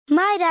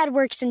My dad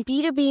works in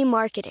B2B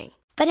marketing,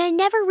 but I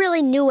never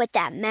really knew what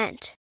that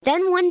meant.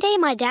 Then one day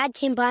my dad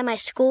came by my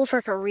school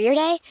for career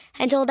day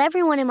and told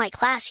everyone in my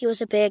class he was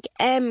a big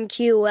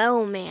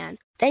MQL man.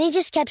 Then he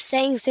just kept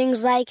saying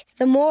things like,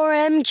 the more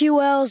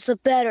MQLs, the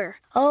better,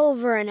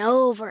 over and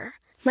over.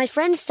 My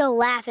friends still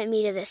laugh at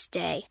me to this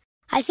day.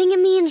 I think it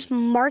means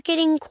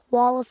marketing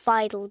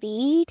qualified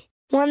lead.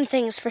 One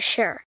thing's for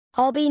sure,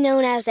 I'll be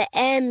known as the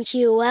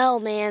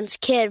MQL man's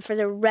kid for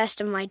the rest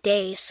of my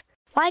days.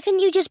 Why couldn't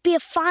you just be a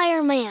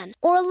fireman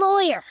or a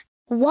lawyer?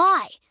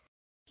 Why?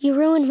 You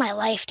ruined my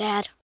life,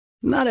 Dad.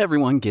 Not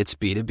everyone gets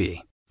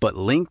B2B, but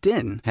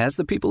LinkedIn has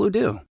the people who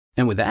do.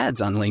 And with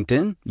ads on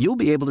LinkedIn, you'll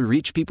be able to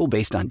reach people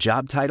based on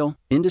job title,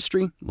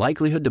 industry,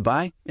 likelihood to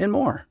buy, and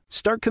more.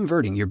 Start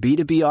converting your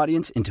B2B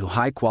audience into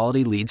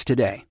high-quality leads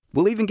today.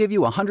 We'll even give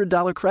you a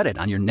 $100 credit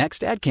on your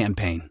next ad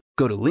campaign.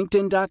 Go to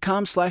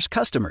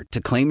linkedin.com/customer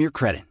to claim your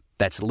credit.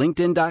 That's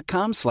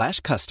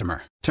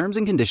linkedin.com/customer. Terms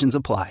and conditions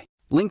apply.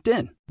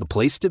 LinkedIn, the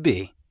place to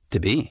be, to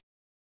be.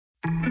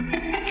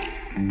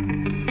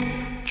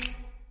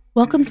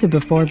 Welcome to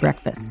Before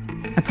Breakfast,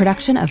 a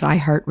production of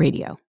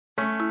iHeartRadio.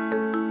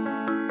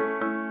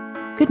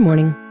 Good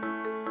morning.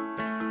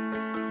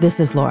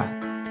 This is Laura.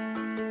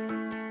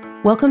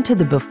 Welcome to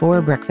the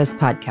Before Breakfast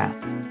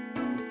podcast.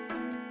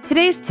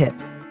 Today's tip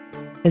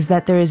is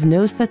that there is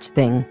no such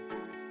thing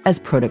as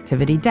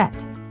productivity debt.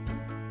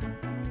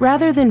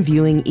 Rather than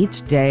viewing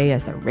each day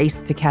as a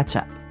race to catch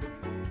up,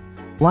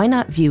 why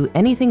not view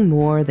anything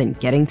more than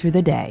getting through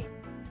the day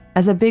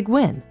as a big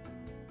win?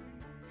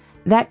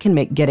 That can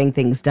make getting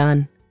things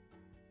done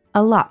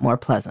a lot more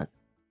pleasant.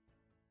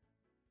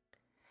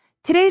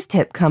 Today's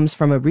tip comes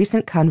from a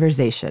recent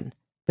conversation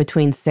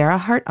between Sarah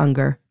Hart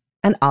Unger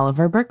and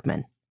Oliver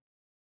Burkeman.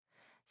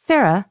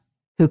 Sarah,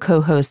 who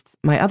co-hosts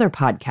my other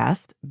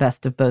podcast,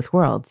 Best of Both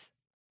Worlds,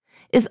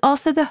 is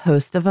also the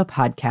host of a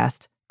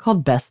podcast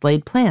called Best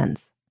Laid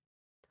Plans.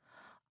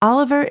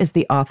 Oliver is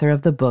the author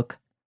of the book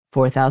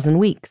 4,000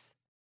 Weeks,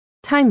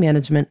 Time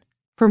Management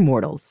for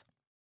Mortals.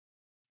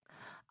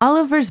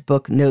 Oliver's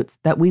book notes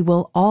that we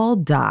will all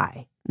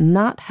die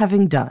not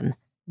having done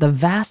the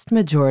vast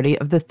majority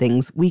of the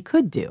things we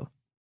could do.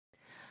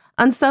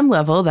 On some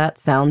level, that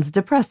sounds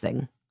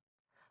depressing,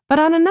 but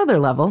on another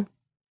level,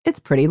 it's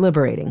pretty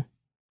liberating.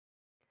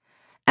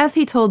 As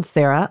he told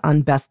Sarah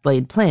on Best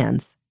Laid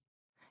Plans,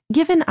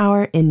 given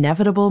our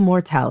inevitable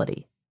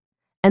mortality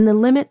and the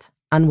limit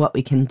on what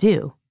we can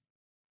do,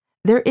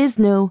 there is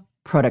no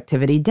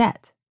productivity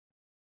debt.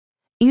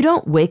 You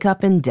don't wake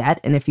up in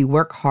debt, and if you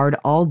work hard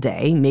all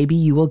day, maybe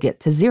you will get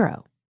to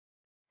zero.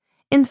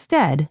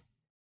 Instead,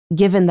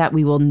 given that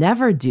we will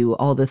never do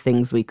all the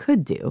things we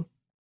could do,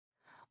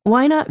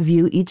 why not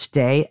view each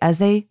day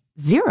as a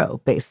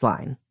zero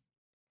baseline?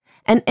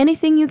 And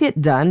anything you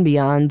get done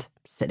beyond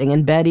sitting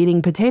in bed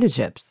eating potato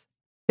chips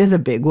is a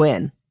big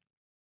win.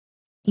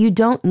 You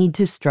don't need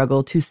to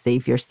struggle to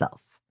save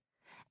yourself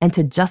and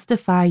to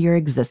justify your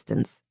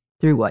existence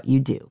through what you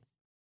do.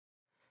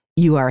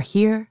 You are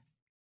here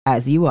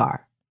as you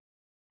are,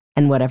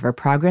 and whatever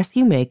progress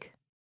you make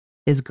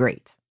is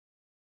great.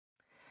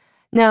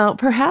 Now,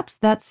 perhaps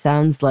that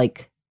sounds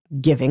like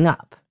giving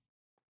up.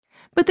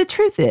 But the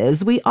truth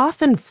is, we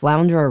often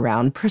flounder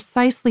around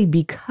precisely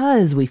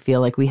because we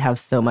feel like we have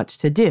so much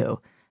to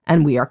do,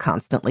 and we are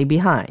constantly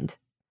behind.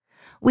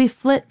 We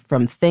flit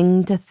from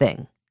thing to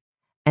thing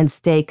and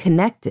stay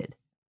connected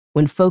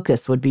when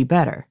focus would be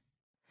better,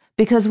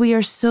 because we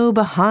are so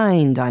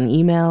behind on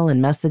email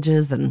and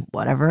messages and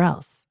whatever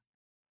else.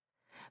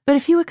 But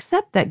if you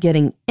accept that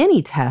getting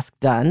any task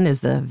done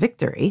is a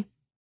victory,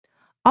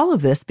 all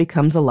of this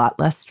becomes a lot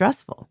less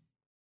stressful.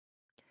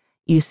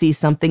 You see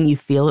something you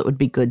feel it would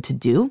be good to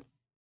do,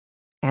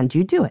 and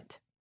you do it.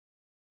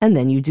 And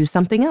then you do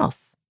something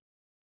else.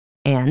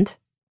 And,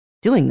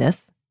 doing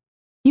this,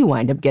 you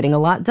wind up getting a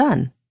lot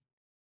done.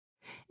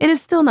 It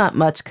is still not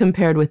much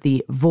compared with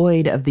the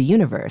void of the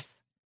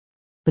universe,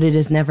 but it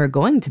is never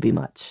going to be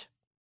much.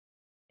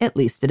 At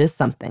least it is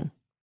something.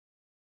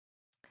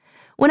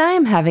 When I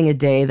am having a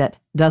day that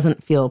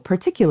doesn't feel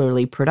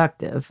particularly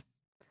productive,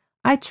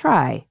 I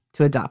try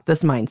to adopt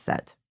this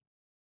mindset.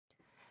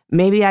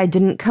 Maybe I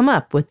didn't come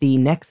up with the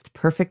next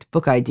perfect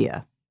book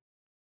idea,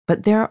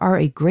 but there are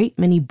a great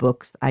many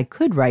books I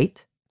could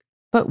write,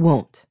 but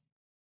won't,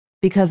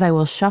 because I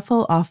will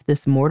shuffle off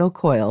this mortal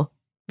coil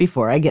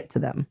before I get to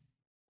them.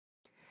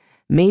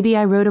 Maybe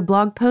I wrote a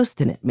blog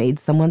post and it made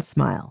someone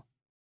smile,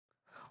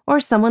 or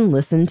someone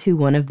listened to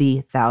one of the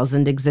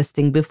 1,000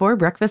 existing Before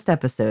Breakfast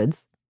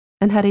episodes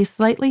and had a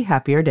slightly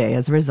happier day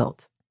as a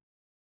result.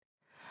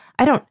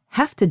 I don't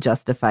have to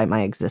justify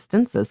my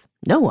existence, as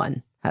no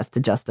one has to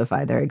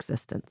justify their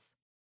existence.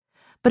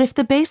 But if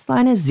the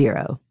baseline is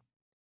zero,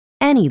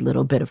 any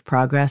little bit of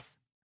progress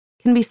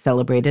can be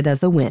celebrated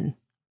as a win.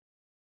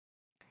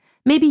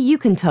 Maybe you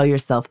can tell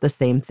yourself the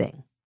same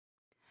thing.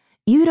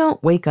 You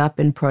don't wake up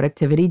in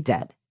productivity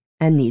debt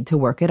and need to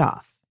work it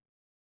off.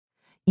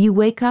 You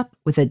wake up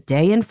with a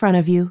day in front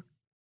of you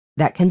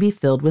that can be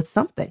filled with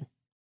something.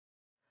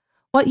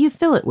 What you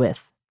fill it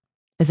with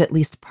is at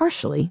least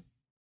partially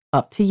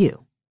up to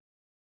you.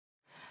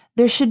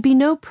 there should be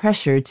no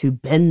pressure to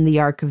bend the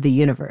arc of the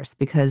universe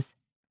because,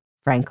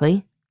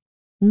 frankly,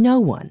 no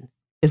one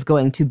is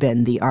going to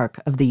bend the arc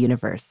of the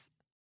universe.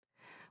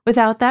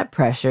 Without that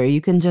pressure, you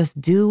can just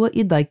do what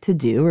you'd like to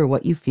do or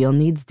what you feel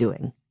needs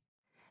doing,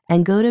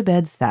 and go to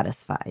bed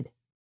satisfied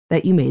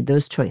that you made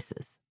those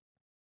choices.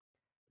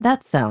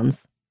 That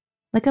sounds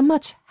like a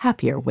much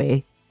happier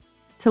way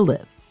to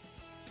live.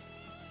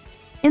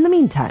 In the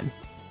meantime,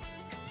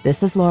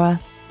 this is Laura.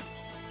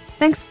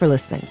 Thanks for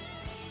listening.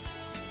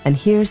 And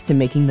here's to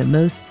making the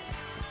most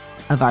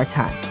of our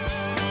time.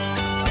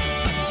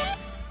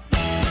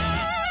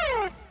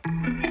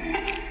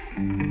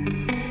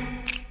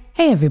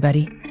 Hey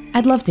everybody,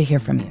 I'd love to hear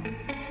from you.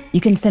 You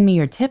can send me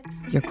your tips,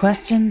 your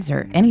questions,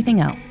 or anything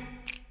else.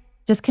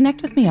 Just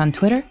connect with me on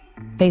Twitter,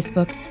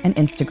 Facebook, and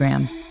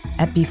Instagram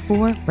at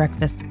Before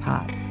Breakfast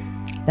Pod.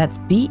 That's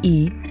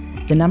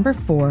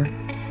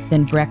BE4,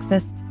 then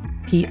breakfast,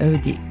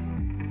 POD.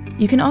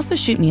 You can also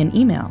shoot me an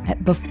email at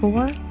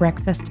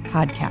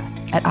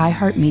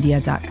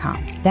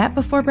beforebreakfastpodcast@iheartmedia.com. That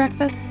Before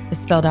Breakfast is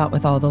spelled out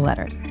with all the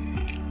letters.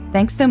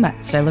 Thanks so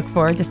much. I look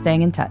forward to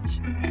staying in touch.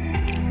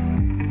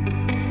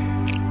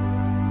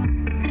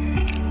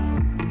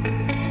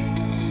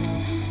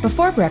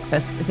 Before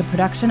Breakfast is a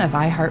production of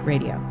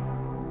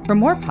iHeartRadio. For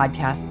more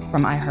podcasts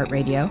from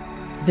iHeartRadio,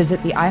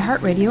 visit the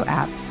iHeartRadio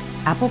app,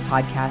 Apple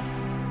Podcasts,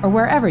 or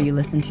wherever you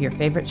listen to your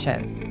favorite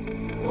shows.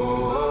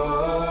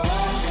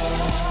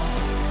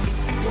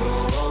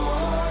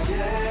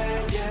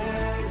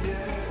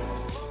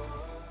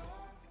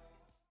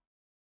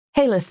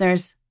 Hey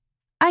listeners,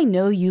 I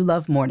know you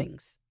love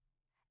mornings.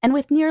 And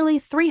with nearly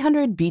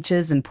 300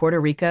 beaches in Puerto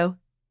Rico,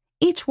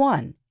 each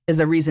one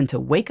is a reason to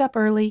wake up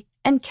early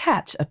and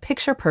catch a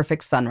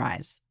picture-perfect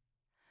sunrise.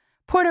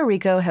 Puerto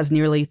Rico has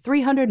nearly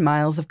 300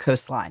 miles of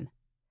coastline,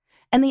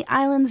 and the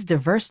island's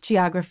diverse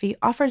geography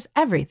offers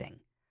everything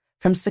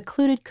from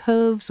secluded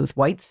coves with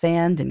white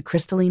sand and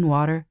crystalline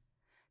water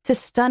to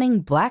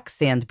stunning black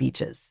sand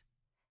beaches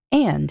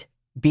and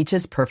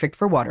beaches perfect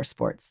for water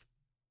sports.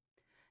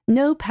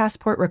 No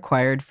passport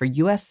required for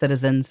U.S.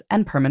 citizens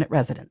and permanent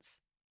residents.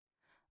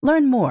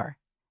 Learn more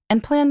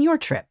and plan your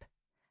trip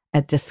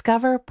at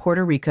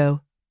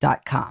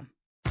discoverpuertorico.com.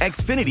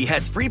 Xfinity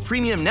has free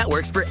premium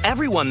networks for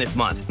everyone this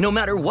month, no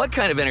matter what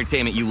kind of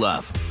entertainment you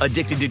love.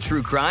 Addicted to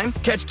true crime?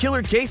 Catch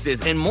killer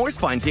cases and more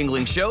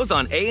spine-tingling shows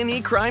on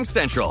A&E Crime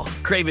Central.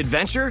 Crave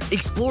adventure?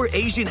 Explore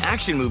Asian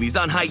action movies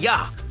on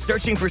Hi-YAH.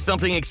 Searching for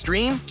something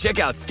extreme? Check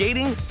out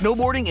skating,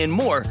 snowboarding, and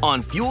more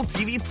on Fuel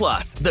TV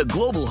Plus, the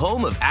global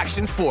home of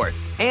action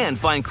sports. And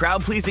find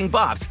crowd-pleasing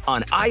bops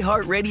on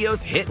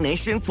iHeartRadio's Hit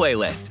Nation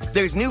playlist.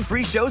 There's new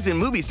free shows and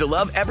movies to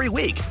love every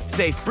week.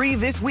 Say free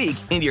this week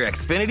in your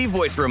Xfinity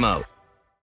voice remote.